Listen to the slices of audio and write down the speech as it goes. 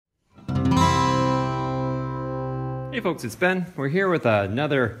Hey folks, it's Ben. We're here with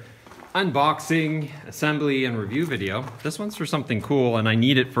another unboxing, assembly, and review video. This one's for something cool and I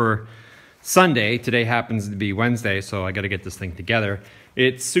need it for Sunday. Today happens to be Wednesday, so I gotta get this thing together.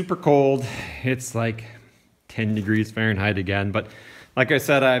 It's super cold. It's like 10 degrees Fahrenheit again, but like I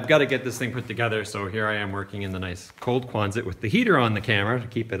said, I've got to get this thing put together, so here I am working in the nice cold Quonset with the heater on the camera to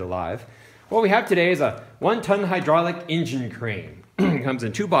keep it alive. What we have today is a 1-ton hydraulic engine crane. It comes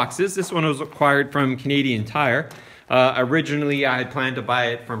in 2 boxes. This one was acquired from Canadian Tire. Originally, I had planned to buy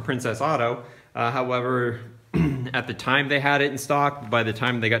it from Princess Auto. However, at the time they had it in stock, by the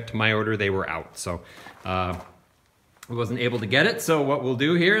time they got to my order, they were out. So I wasn't able to get it. So what we'll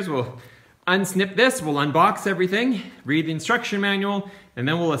do here is we'll unsnip this, we'll unbox everything, read the instruction manual, and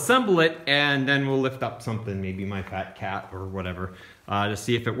then we'll assemble it, and then we'll lift up something, maybe my fat cat or whatever, to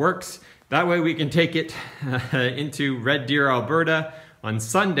see if it works. That way we can take it into Red Deer, Alberta on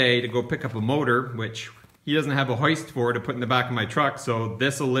Sunday to go pick up a motor, which he doesn't have a hoist for to put in the back of my truck, so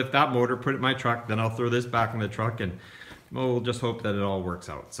this will lift that motor, put it in my truck, then I'll throw this back in the truck, and we'll just hope that it all works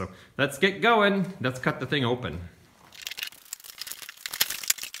out. So let's get going. Let's cut the thing open.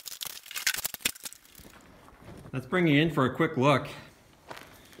 Let's bring you in for a quick look.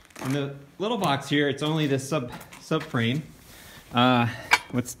 In the little box here, it's only this subframe.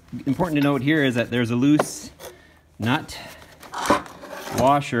 What's important to note here is that there's a loose nut,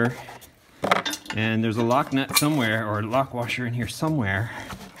 washer, and there's a lock nut somewhere, or a lock washer in here somewhere.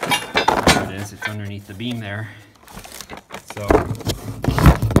 There it is, it's underneath the beam there. So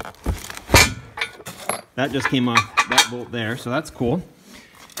that just came off that bolt there, so that's cool.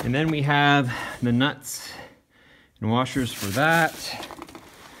 And then we have the nuts and washers for that.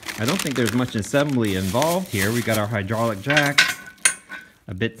 I don't think there's much assembly involved here. We got our hydraulic jack,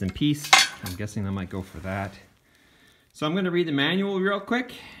 a bits and piece. I'm guessing I might go for that. So I'm going to read the manual real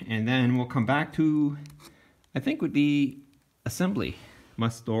quick, and then we'll come back to, I think would be assembly.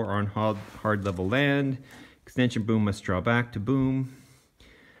 Must store on hard level land. Extension boom must draw back to boom.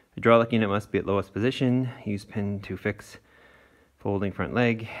 Hydraulic unit must be at lowest position. Use pin to fix folding front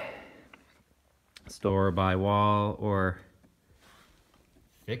leg. Store by wall or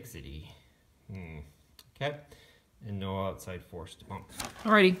fixity. Okay. And no outside force to pump.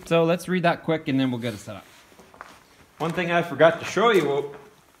 Alrighty, so let's read that quick and then we'll get it set up. One thing I forgot to show you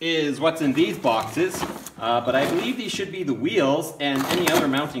is what's in these boxes, but I believe these should be the wheels and any other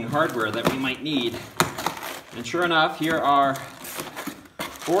mounting hardware that we might need. And sure enough, here are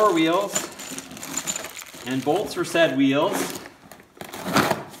 4 wheels and bolts for said wheels.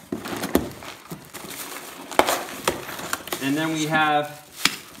 And then we have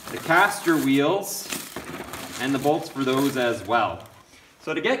the caster wheels and the bolts for those as well.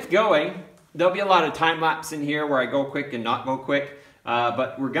 So to get going, there'll be a lot of time lapse in here where I go quick and not go quick,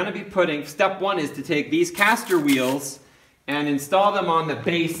 but we're going to be putting, step 1 is to take these caster wheels and install them on the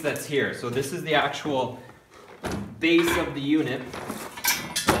base that's here. So this is the actual base of the unit.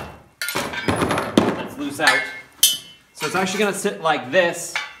 Let's loose out. So it's actually going to sit like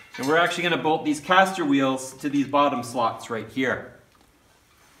this, and we're actually going to bolt these caster wheels to these bottom slots right here.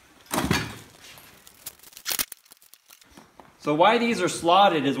 So why these are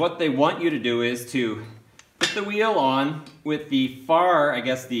slotted is what they want you to do is to put the wheel on with the far, I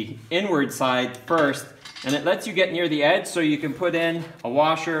guess the inward side first, and it lets you get near the edge so you can put in a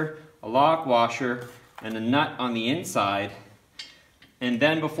washer, a lock washer, and a nut on the inside. And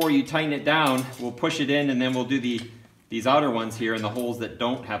then before you tighten it down, we'll push it in, and then we'll do these outer ones here in the holes that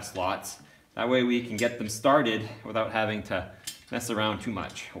don't have slots. That way we can get them started without having to mess around too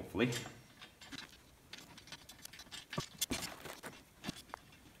much, hopefully.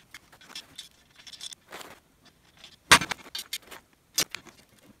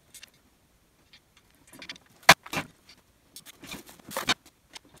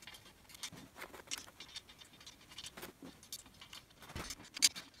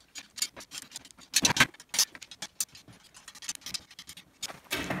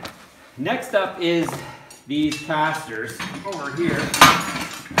 Next up is these casters over here.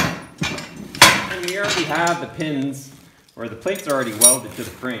 And we already have the pins, or the plates are already welded to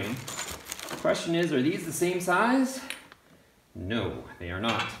the frame. The question is, are these the same size? No, they are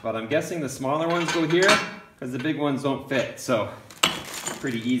not. But I'm guessing the smaller ones go here because the big ones don't fit. So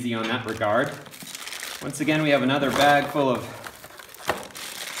pretty easy on that regard. Once again, we have another bag full of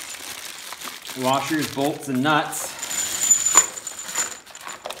washers, bolts, and nuts.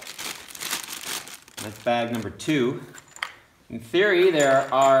 That's bag number 2. In theory, there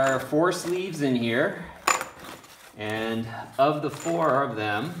are 4 sleeves in here, and of the 4 of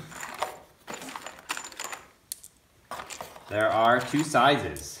them, there are 2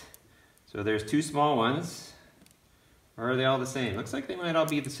 sizes. So there's 2 small ones Or are they all the same? Looks like they might all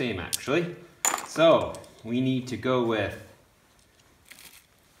be the same actually. So we need to go with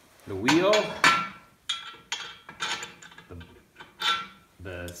the wheel,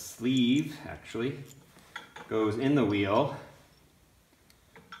 the sleeve actually goes in the wheel.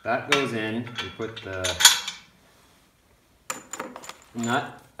 That goes in. We put the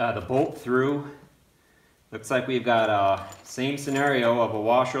nut, the bolt through. Looks like we've got a same scenario of a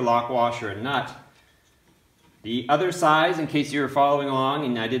washer, lock washer, and nut. The other size, in case you were following along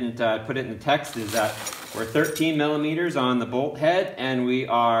and I didn't put it in the text, is that we're 13 millimeters on the bolt head and we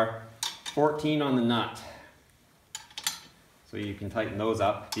are 14 on the nut. So you can tighten those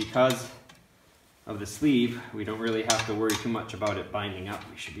up. Because of the sleeve, we don't really have to worry too much about it binding up.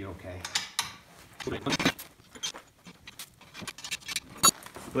 We should be okay.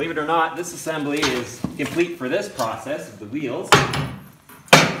 Believe it or not, this assembly is complete for this process of the wheels.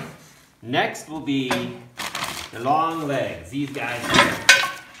 Next will be the long legs, these guys here.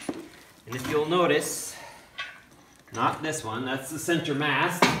 And if you'll notice, not this one, that's the center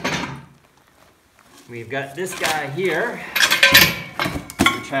mast. We've got this guy here,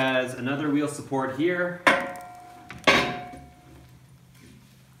 which has another wheel support here.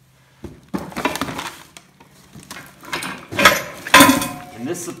 And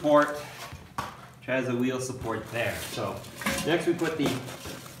this support, which has a wheel support there. So next we put the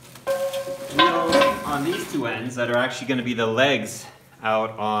wheels on these two ends that are actually going to be the legs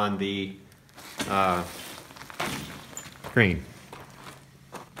out on the crane.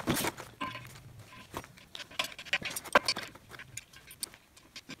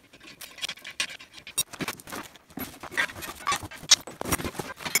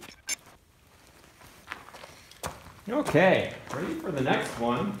 Okay, ready for the next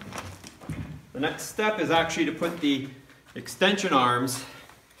one. The next step is actually to put the extension arms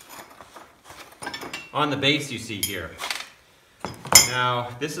on the base you see here. Now,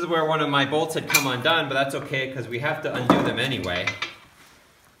 this is where one of my bolts had come undone, but that's okay because we have to undo them anyway.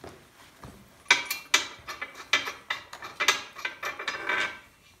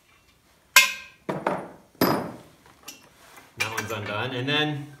 That one's undone. And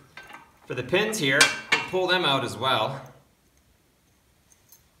then for the pins here, pull them out as well.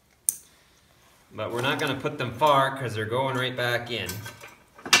 But we're not going to put them far because they're going right back in.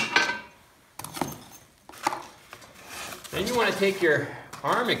 Then you want to take your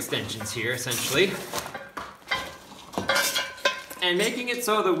arm extensions here, essentially, and making it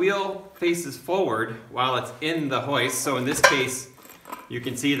so the wheel faces forward while it's in the hoist. So in this case, you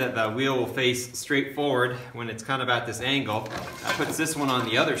can see that the wheel will face straight forward when it's kind of at this angle. That puts this one on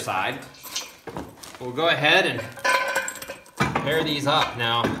the other side. We'll go ahead and pair these up.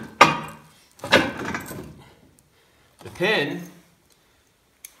 Now, the pin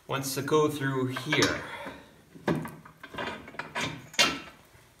wants to go through here.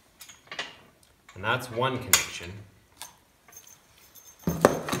 And that's one connection.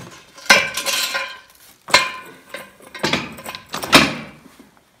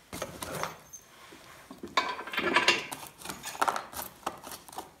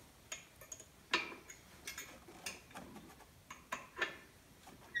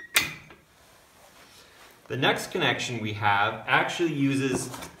 The next connection we have actually uses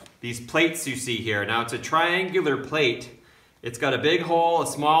these plates you see here. Now it's a triangular plate. It's got a big hole, a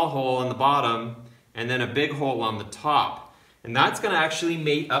small hole on the bottom, and then a big hole on the top. And that's going to actually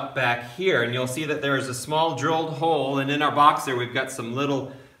mate up back here. And you'll see that there is a small drilled hole, and in our box there we've got some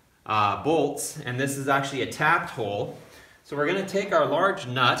little bolts, and this is actually a tapped hole. So we're going to take our large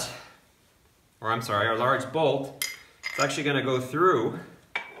nut, or I'm sorry, our large bolt. It's actually going to go through,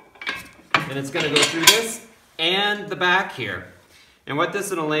 and it's going to go through this and the back here. And what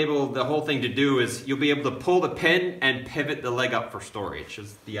this will enable the whole thing to do is you'll be able to pull the pin and pivot the leg up for storage,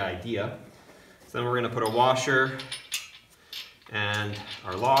 is the idea. So then we're going to put a washer and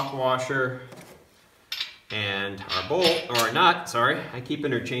our lock washer and our bolt, or our nut, sorry. I keep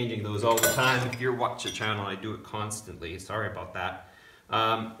interchanging those all the time. If you're watching the channel, I do it constantly. Sorry about that.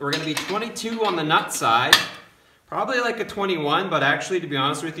 We're going to be 22 on the nut side. Probably like a 21, but actually, to be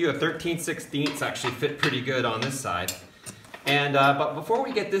honest with you, a 13/16 actually fit pretty good on this side. And but before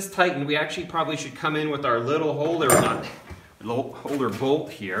we get this tightened, we actually probably should come in with our little holder nut, little holder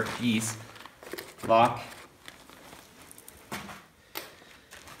bolt here. Geez, lock,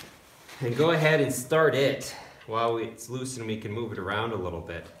 and go ahead and start it while it's loose and we can move it around a little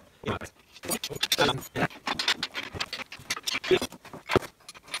bit.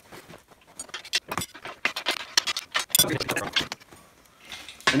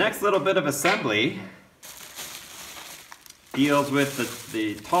 The next little bit of assembly deals with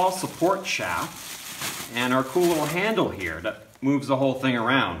the tall support shaft. and our cool little handle here that moves the whole thing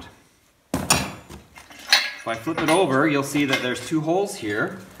around. If I flip it over, you'll see that there's two holes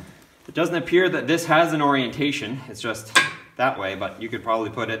here. It doesn't appear that this has an orientation, it's just that way, but you could probably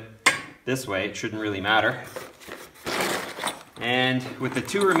put it this way, it shouldn't really matter. And with the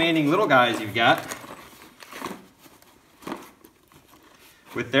two remaining little guys you've got,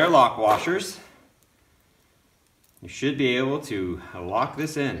 with their lock washers, you should be able to lock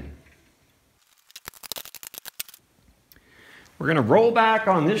this in. We're going to roll back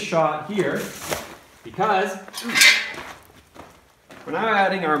on this shot here because we're now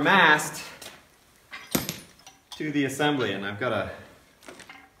adding our mast to the assembly, and I've got a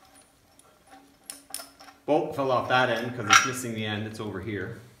bolt fell off that end because it's missing the end. It's over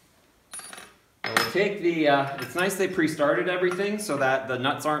here. So we'll take the, it's nice they pre-started everything so that the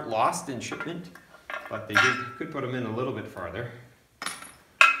nuts aren't lost in shipment, but they could put them in a little bit farther.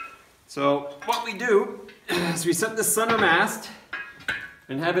 So what we do is we set the center mast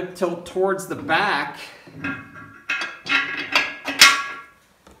and have it tilt towards the back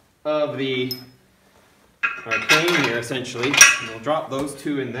of the our plane here, essentially. And we'll drop those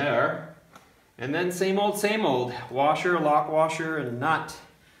two in there. And then same old, washer, lock washer, and nut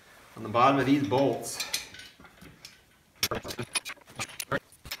on the bottom of these bolts.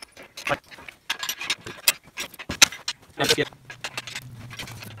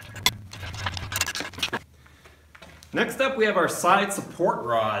 Next up we have our side support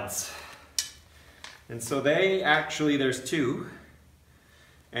rods. And so they actually, there's two.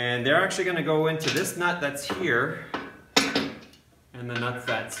 And they're actually going to go into this nut that's here and the nut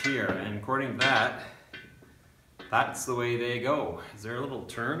that's here. And according to that, that's the way they go. Is there a little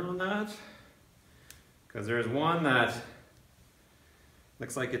turn on that? Because there's one that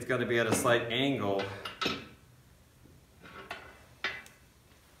looks like it's going to be at a slight angle.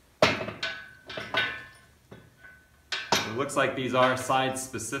 It looks like these are side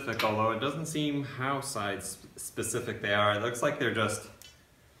specific, although it doesn't seem how side specific they are. It looks like they're just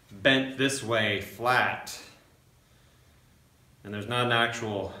bent this way flat. And there's not an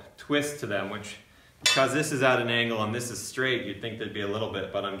actual twist to them, which, because this is at an angle and this is straight, you'd think there'd be a little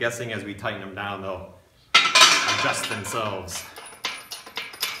bit, but I'm guessing as we tighten them down, they'll adjust themselves.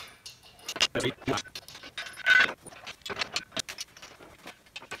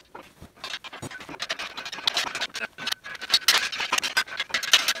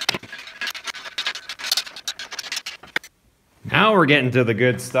 Now we're getting to the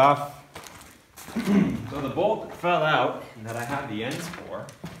good stuff. So the bolt that fell out that I have the ends for,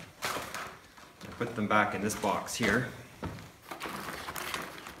 I put them back in this box here.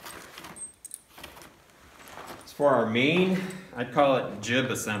 It's for our main, I'd call it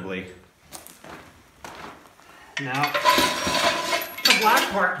jib assembly. Now, the black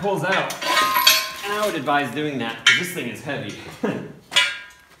part pulls out, and I would advise doing that because this thing is heavy.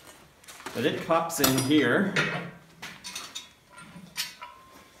 But it pops in here.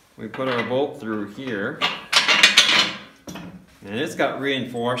 We put our bolt through here, and it's got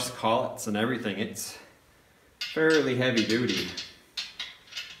reinforced collets and everything. It's fairly heavy duty.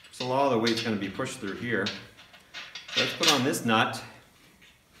 So a lot of the weight's going to be pushed through here. So let's put on this nut.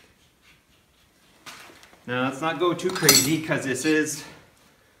 Now let's not go too crazy because this is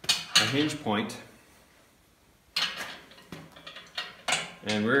a hinge point.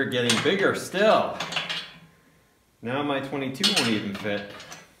 And we're getting bigger still. Now my 22 won't even fit.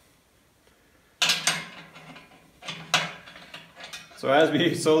 So as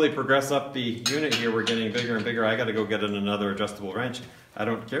we slowly progress up the unit here, we're getting bigger and bigger. I gotta go get another adjustable wrench. I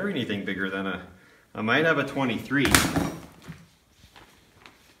don't carry anything bigger than I might have a 23.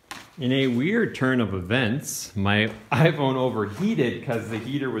 In a weird turn of events, my iPhone overheated because the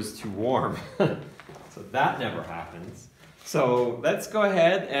heater was too warm. So that never happens. So let's go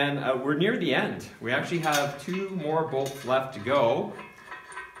ahead and we're near the end. We actually have two more bolts left to go.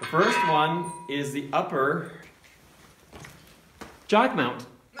 The first one is the upper jack mount.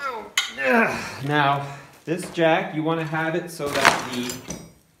 Now, this jack, you want to have it so that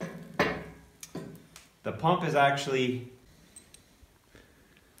the pump is actually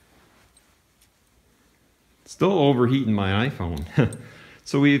still overheating my iPhone.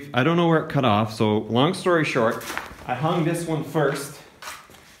 So I don't know where it cut off, so long story short, I hung this one first,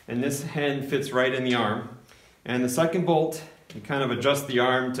 and this hand fits right in the arm. And the second bolt, you kind of adjust the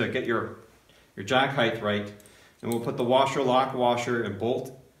arm to get your jack height right. And we'll put the washer, lock washer, and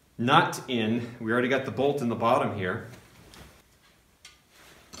bolt nut in. We already got the bolt in the bottom here.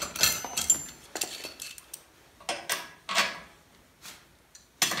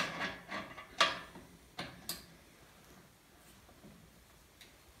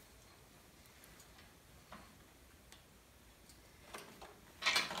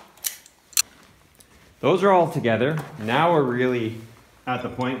 those are all together. Now we're really at the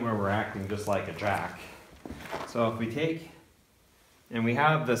point where we're acting just like a jack. So if we take, and we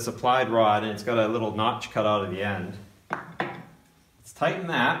have the supplied rod and it's got a little notch cut out of the end. Let's tighten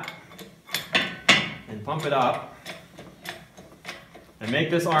that and pump it up and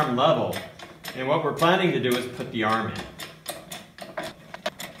make this arm level. And what we're planning to do is put the arm in.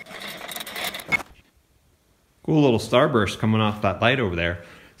 Cool little starburst coming off that light over there.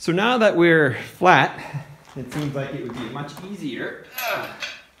 So now that we're flat, it seems like it would be much easier.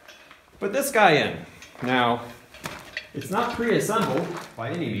 Put this guy in. Now, it's not pre-assembled by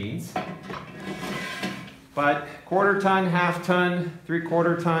any means, but 1/4 ton, 1/2 ton,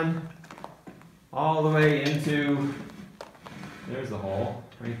 3/4 ton, all the way into, there's the hole,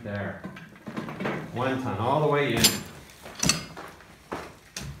 right there. 1 ton, all the way in.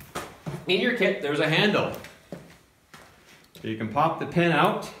 In your kit, there's a handle. So you can pop the pin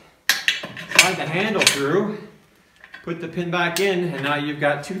out, slide the handle through, put the pin back in, and now you've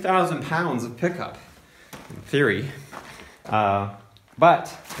got 2,000 pounds of pickup, in theory. But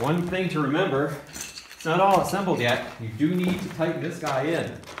one thing to remember, it's not all assembled yet. You do need to tighten this guy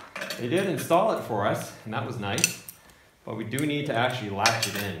in. They did install it for us, and that was nice, but we do need to actually latch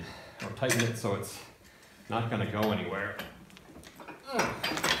it in, or tighten it so it's not going to go anywhere.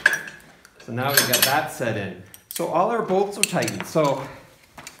 So now we've got that set in. So all our bolts are tightened. So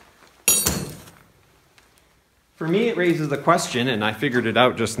for me, it raises the question, and I figured it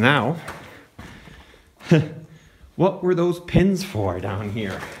out just now. What were those pins for down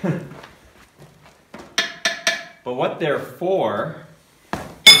here? But what they're for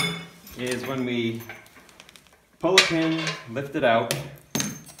is when we pull a pin, lift it out,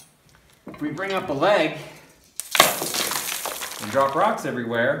 if we bring up a leg and drop rocks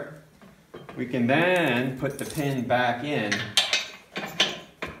everywhere, we can then put the pin back in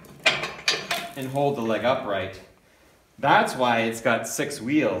and hold the leg upright. That's why it's got 6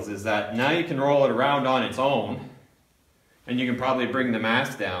 wheels, is that now you can roll it around on its own, and you can probably bring the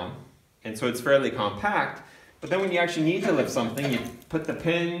mast down, and so it's fairly compact. But then when you actually need to lift something, you put the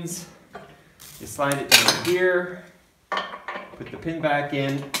pins, you slide it down here, put the pin back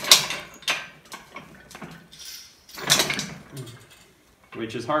in,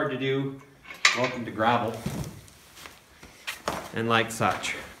 which is hard to do. Welcome to gravel, and like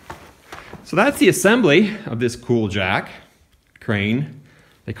such. So that's the assembly of this cool jack crane.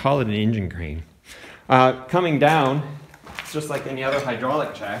 They call it an engine crane. Coming down, it's just like any other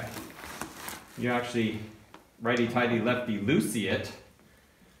hydraulic jack. You actually righty-tighty, lefty-loosey it.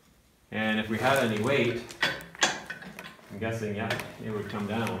 And if we had any weight, I'm guessing, yeah, it would come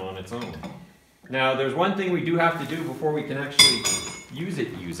down on its own. Now, there's one thing we do have to do before we can actually use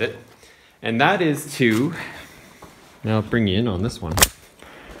it. And that is to, now I'll bring you in on this one.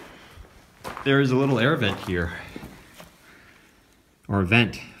 There is a little air vent here, or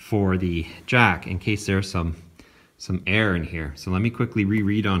vent for the jack in case there's some air in here. So let me quickly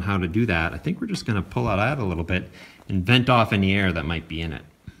reread on how to do that. I think we're just gonna pull it out a little bit and vent off any air that might be in it.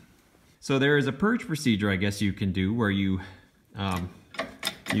 So there is a purge procedure, I guess you can do, where you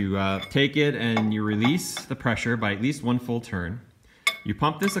take it and you release the pressure by at least 1 full turn. You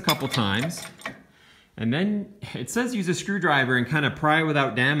pump this a couple times, and then it says use a screwdriver and kind of pry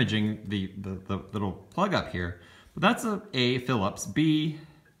without damaging the little plug up here. But that's A, Phillips. B,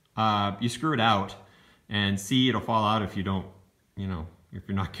 you screw it out, and C, it'll fall out if you don't, if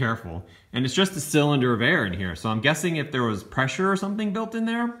you're not careful. And it's just a cylinder of air in here. So I'm guessing if there was pressure or something built in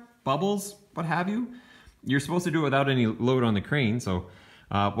there, bubbles, what have you, you're supposed to do it without any load on the crane. So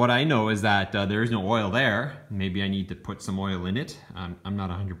what I know is that there is no oil there. Maybe I need to put some oil in it. I'm not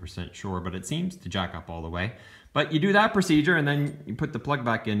 100% sure, but it seems to jack up all the way. But you do that procedure and then you put the plug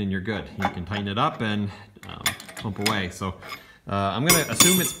back in and you're good. You can tighten it up and pump away. So I'm gonna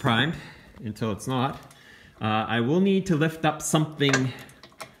assume it's primed until it's not. I will need to lift up something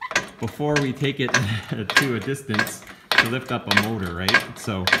before we take it to a distance to lift up a motor, right?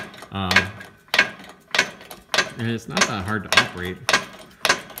 So, and it's not that hard to operate.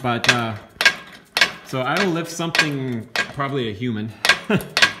 But, so I will lift something, probably a human,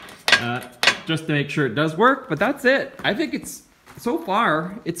 just to make sure it does work, but that's it. I think it's, so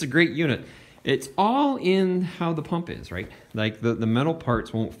far, it's a great unit. It's all in how the pump is, right? Like the metal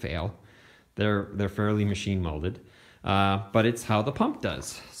parts won't fail. They're fairly machine molded, but it's how the pump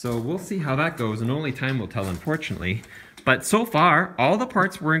does. So we'll see how that goes, and only time will tell, unfortunately. But so far, all the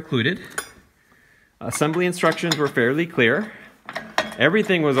parts were included. Assembly instructions were fairly clear.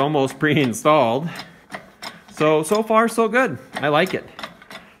 Everything was almost pre-installed. So far so good. I like it.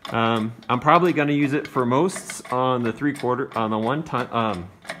 I'm probably going to use it for most on the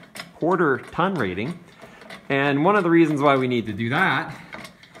 1/4 ton rating. And one of the reasons why we need to do that,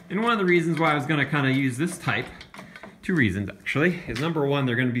 and one of the reasons why I was gonna kind of use this type, two reasons actually, is number one,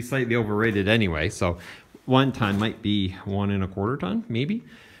 they're gonna be slightly overrated anyway, so 1 ton might be 1 1/4 ton, maybe.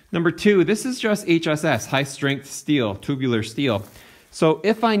 Number two, this is just HSS, high strength steel, tubular steel. So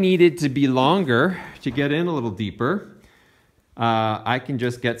if I needed to be longer to get in a little deeper, I can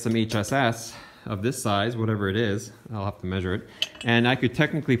just get some HSS of this size, whatever it is. I'll have to measure it. And I could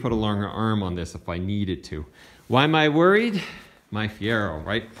technically put a longer arm on this if I needed to. Why am I worried? My fiero,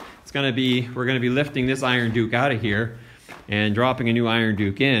 right? We're gonna be lifting this iron duke out of here and dropping a new iron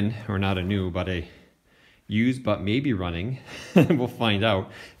duke in, or not a new, but a used but maybe running. We'll find out.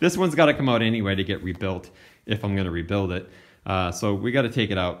 This one's got to come out anyway to get rebuilt if I'm going to rebuild it. So we got to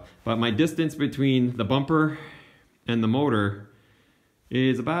take it out. But my distance between the bumper and the motor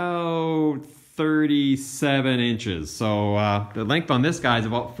is about 37 inches. So the length on this guy is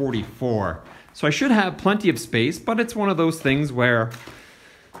about 44. So I should have plenty of space, but it's one of those things where,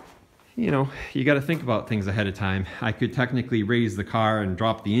 you know, you got to think about things ahead of time. I could technically raise the car and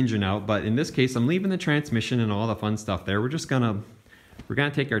drop the engine out, but in this case, I'm leaving the transmission and all the fun stuff there. We're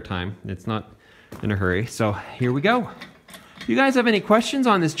gonna take our time. It's not in a hurry. So here we go. If you guys have any questions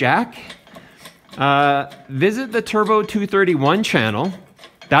on this jack, visit the Turbo 231 channel.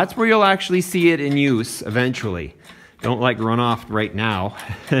 That's where you'll actually see it in use eventually. Don't run off right now.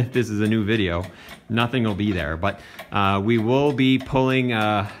 This is a new video. Nothing will be there, but we will be pulling,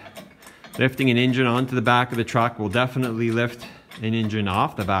 lifting an engine onto the back of the truck. We'll definitely lift an engine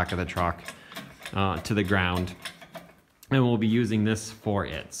off the back of the truck to the ground, and we'll be using this for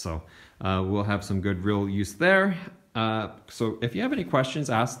it. So we'll have some good real use there. So if you have any questions,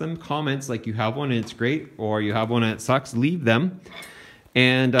 ask them. Comments like you have one and it's great, or you have one and it sucks, leave them.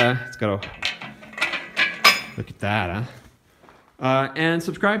 And let's go. Look at that, huh? And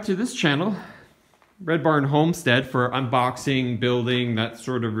subscribe to this channel, Red Barn Homestead, for unboxing, building, that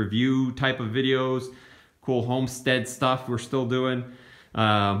sort of review type of videos. Cool homestead stuff we're still doing.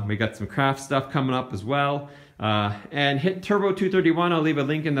 We got some craft stuff coming up as well. And hit Turbo 231, I'll leave a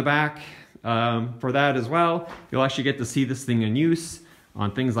link in the back for that as well. You'll actually get to see this thing in use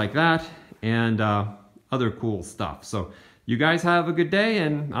on things like that and other cool stuff. So you guys have a good day,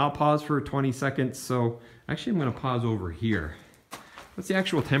 and I'll pause for 20 seconds. So actually I'm gonna pause over here. What's the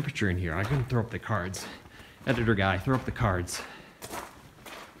actual temperature in here? I can throw up the cards. Editor guy, throw up the cards.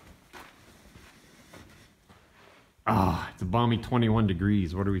 Ah, it's a balmy 21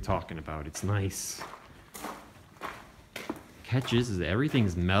 degrees. What are we talking about? It's nice. Catch is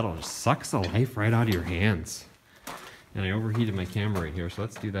everything's metal. It just sucks the life right out of your hands. And I overheated my camera right here, so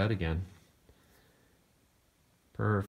let's do that again. Perfect.